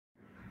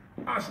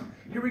Awesome.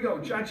 Here we go.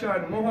 Cha-cha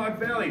in Mohawk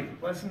Valley.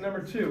 Lesson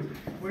number 2.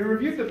 We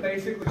reviewed the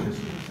basic, which is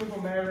a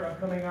simple matter of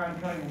coming on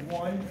counting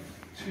 1,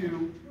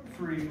 2,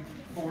 3,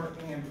 4,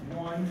 and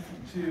 1,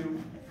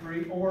 2,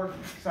 3, or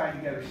side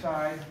together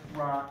side,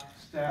 rock,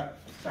 step,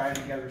 side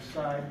together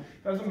side.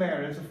 Doesn't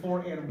matter. There's a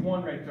 4 and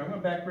 1 right there. I'm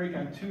going to back break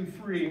on 2,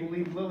 3, and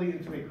lead Lily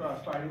into a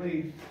crossbody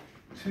lead.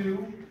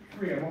 2,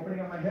 3. I'm opening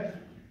up my hip,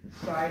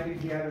 side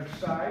together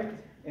side,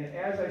 and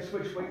as I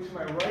switch weight to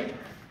my right,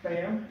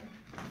 bam.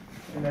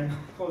 And then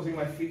closing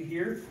my feet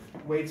here,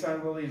 weights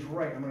on Lily's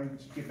right. I'm going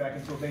to get back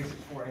into a basic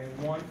 4 and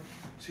 1,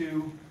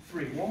 2,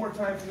 3. One more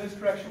time from this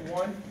direction.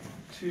 1,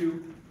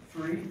 2,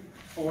 3,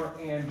 4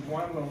 and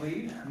 1. I'm going to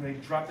lead. I'm going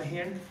to drop the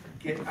hand,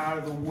 get out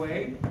of the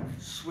way,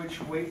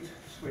 switch weight,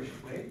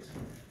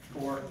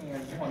 4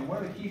 and 1.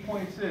 One of the key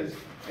points is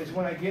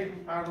when I get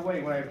out of the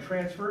way, when I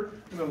transfer,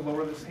 I'm going to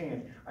lower this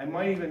hand. I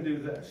might even do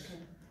this,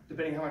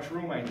 depending how much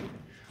room I need.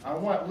 I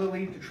want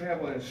Lily to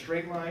travel in a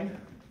straight line,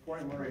 4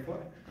 and 1 right foot.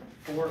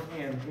 4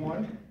 and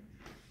 1,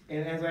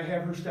 and as I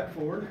have her step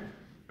forward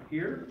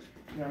here,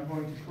 and I'm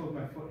going to close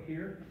my foot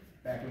here,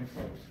 back and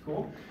close.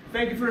 Cool.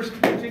 Thank you for your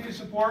continued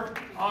support.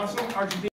 Awesome. Argentina.